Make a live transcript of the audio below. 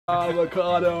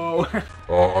Avocado.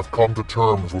 I've come to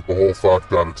terms with the whole fact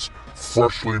that it's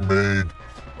freshly made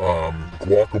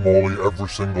guacamole every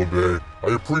single day.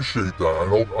 I appreciate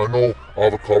that. I know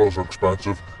avocados are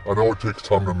expensive. I know it takes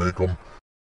time to make them.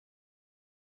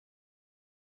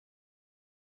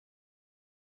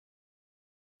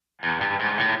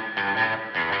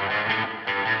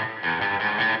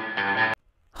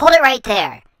 Hold it right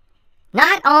there.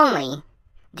 Not only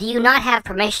do you not have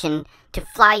permission to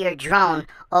fly your drone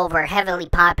over heavily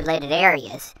populated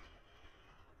areas,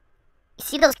 you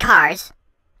see those cars?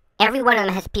 Every one of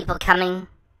them has people coming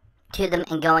to them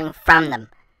and going from them.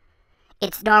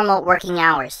 It's normal working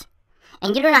hours.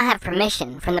 And you do not have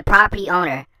permission from the property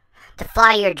owner to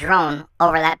fly your drone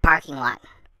over that parking lot.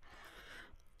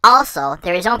 Also,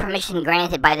 there is no permission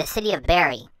granted by the city of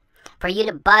Barrie for you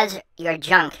to buzz your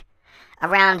junk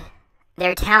around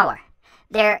their tower.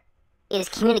 There is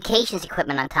communications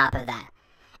equipment on top of that.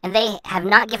 And they have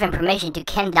not given permission to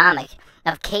Ken Domik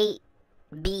of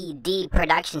KBD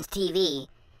Productions TV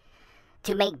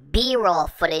to make B-roll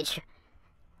footage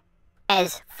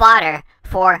as fodder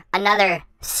for another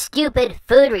stupid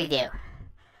food review.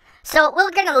 So we're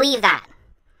gonna leave that.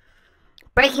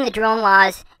 Breaking the drone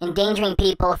laws, endangering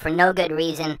people for no good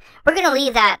reason. We're gonna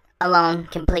leave that alone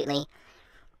completely.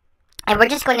 And we're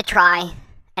just going to try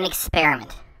an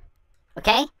experiment.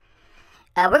 Okay?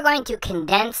 We're going to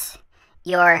condense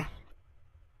your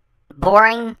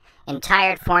boring and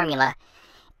tired formula.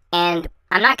 And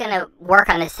I'm not going to work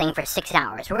on this thing for 6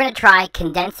 hours. We're going to try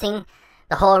condensing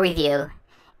the whole review.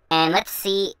 And let's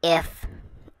see if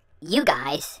you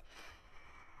guys,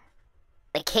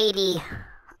 the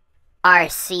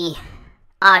KDRC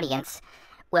audience,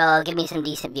 will give me some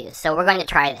decent views. So we're going to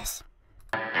try this.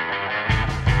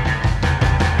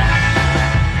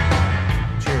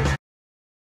 Cheers.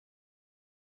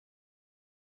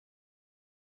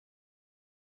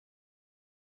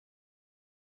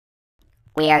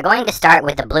 We are going to start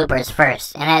with the bloopers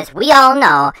first, and as we all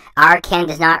know, our Ken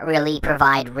does not really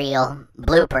provide real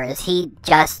bloopers. He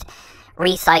just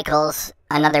recycles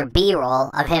another B-roll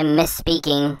of him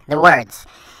misspeaking the words.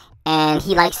 And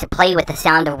he likes to play with the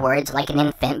sound of words like an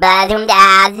infant. And I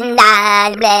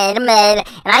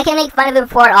can make fun of him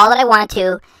for it all that I want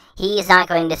to. He is not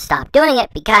going to stop doing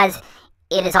it because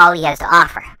it is all he has to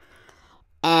offer.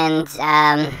 And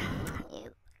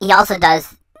he also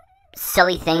does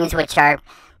silly things which are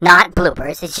not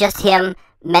bloopers. It's just him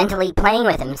mentally playing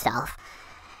with himself.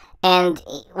 And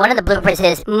one of the bloopers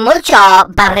is mucho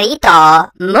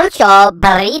burrito, mucho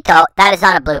burrito. That is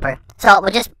not a blooper. So we'll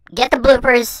just get the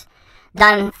bloopers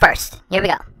done first. Here we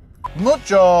go.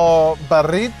 Mucho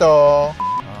burrito.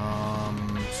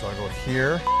 So I go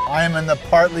here. I am in the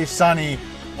partly sunny,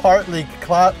 partly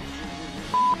cloud.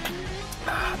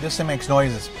 This thing makes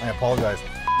noises. I apologize.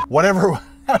 Whatever.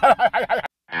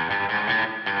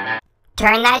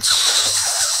 Turn that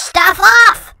stuff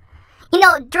off! You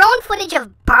know, drone footage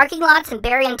of parking lots in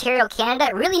Barrie, Ontario, Canada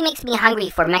really makes me hungry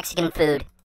for Mexican food.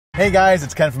 Hey guys,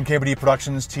 it's Ken from KBD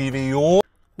Productions TV.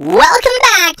 Welcome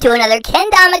back to another Ken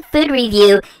Domik food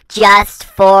review just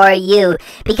for you,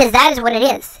 because that is what it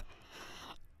is.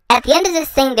 At the end of this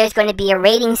thing, there's going to be a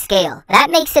rating scale.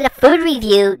 That makes it a food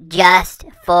review just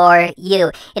for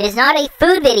you. It is not a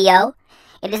food video.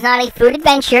 It is not a food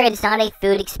adventure. It is not a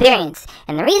food experience.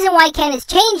 And the reason why Ken is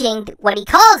changing what he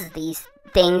calls these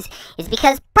things is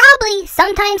because probably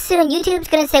sometime soon YouTube's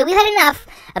going to say, we've had enough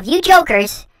of you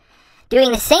jokers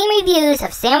doing the same reviews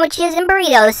of sandwiches and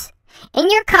burritos in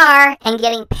your car and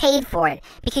getting paid for it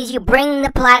because you bring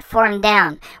the platform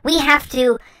down. We have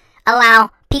to allow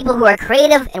people who are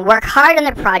creative and work hard on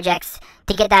their projects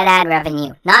to get that ad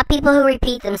revenue, not people who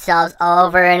repeat themselves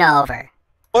over and over.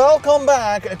 Welcome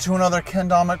back to another Ken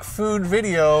Domik food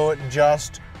video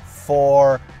just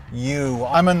for you.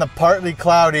 I'm in the partly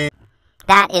cloudy.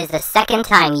 That is the second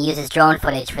time he uses drone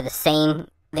footage for the same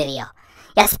video.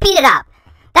 Yeah, speed it up.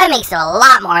 That makes it a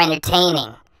lot more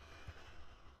entertaining.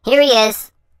 Here he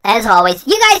is, as always.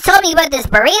 You guys told me about this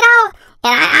burrito,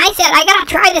 and I said I gotta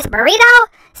try this burrito,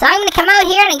 so I'm gonna come out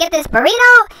here and get this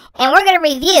burrito, and we're gonna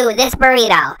review this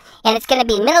burrito. And it's gonna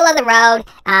be middle of the road.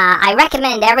 I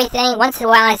recommend everything. Once in a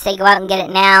while I say go out and get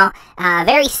it now.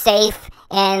 Very safe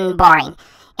and boring.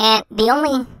 And the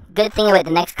only good thing about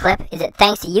the next clip is that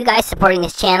thanks to you guys supporting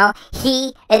this channel,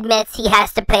 he admits he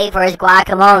has to pay for his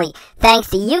guacamole. Thanks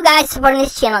to you guys supporting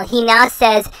this channel, he now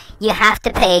says you have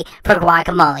to pay for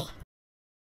guacamole.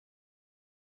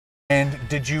 And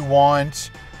did you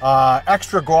want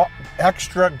extra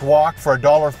guac for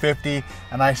 $1.50?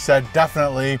 And I said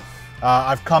definitely.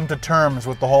 I've come to terms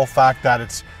with the whole fact that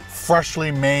it's freshly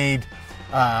made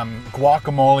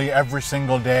guacamole every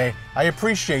single day. I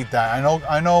appreciate that.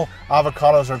 I know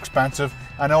avocados are expensive.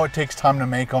 I know it takes time to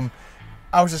make them.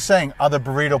 I was just saying, other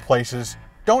burrito places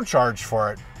don't charge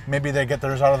for it. Maybe they get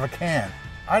theirs out of a can.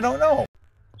 I don't know.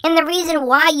 And the reason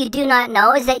why you do not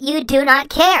know is that you do not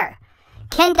care.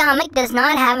 Ken Domik does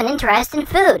not have an interest in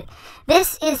food.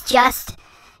 This is just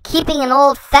keeping an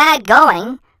old fad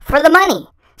going for the money.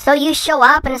 So you show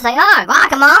up and it's like, oh,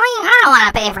 guacamole? I don't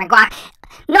want to pay for guac.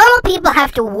 Normal people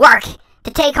have to work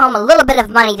to take home a little bit of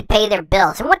money to pay their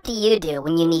bills. And what do you do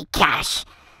when you need cash?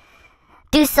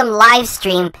 Do some live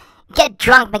stream, get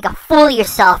drunk, make a fool of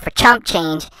yourself for chump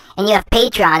change, and you have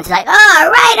patrons like,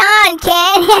 oh, right on,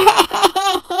 Ken.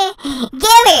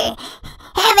 Give her.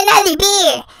 Have another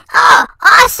beer. Oh,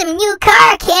 awesome new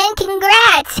car, Ken.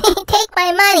 Congrats. Take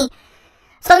my money.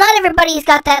 So not everybody's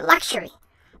got that luxury.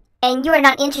 And you are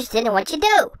not interested in what you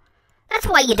do. That's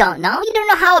why you don't know. You don't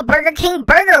know how a Burger King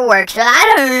burger works.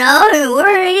 I don't know. What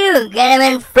do you? Get them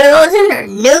in frozen or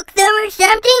nuke them or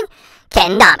something?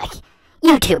 Ken Domik,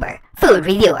 YouTuber, food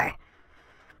reviewer.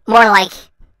 More like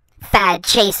fad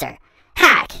chaser,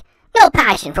 hack. No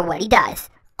passion for what he does.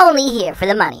 Only here for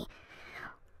the money.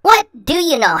 What do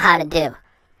you know how to do?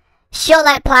 Show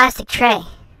that plastic tray.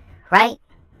 Right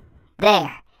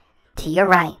there. To your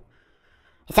right.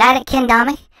 Is that it, Ken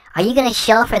Domik? Are you going to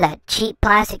show for that cheap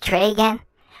plastic tray again?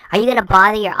 Are you going to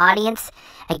bother your audience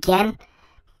again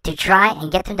to try and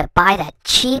get them to buy that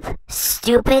cheap,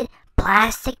 stupid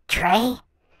plastic tray?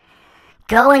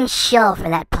 Go and shill for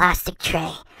that plastic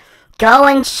tray. Go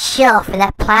and shill for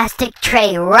that plastic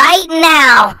tray right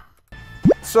now!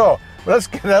 So, let's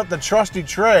get out the trusty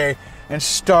tray and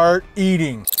start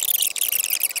eating.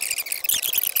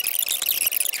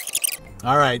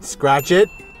 All right, scratch it,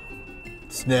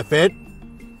 sniff it.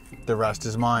 The rest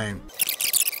is mine.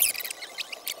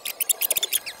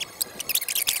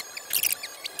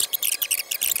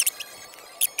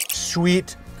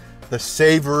 Sweet, the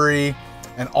savory,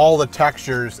 and all the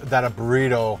textures that a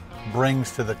burrito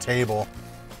brings to the table.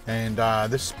 And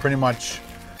this is pretty much,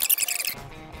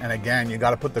 and again, you got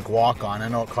to put the guac on. I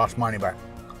know it costs money, but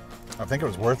I think it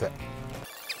was worth it.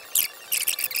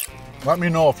 Let me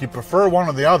know if you prefer one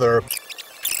or the other.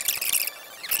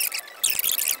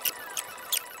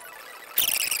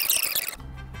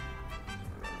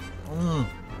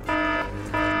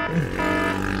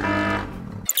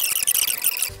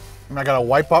 And I gotta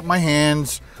wipe up my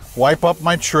hands, wipe up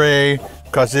my tray,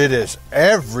 because it is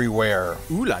everywhere.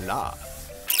 Ooh la la.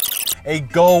 Hey,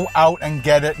 go out and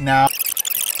get it now.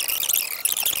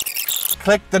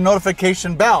 Click the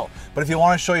notification bell. But if you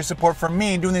want to show your support for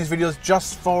me, doing these videos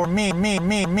just for me, mucho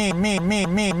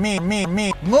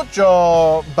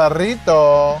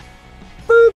burrito.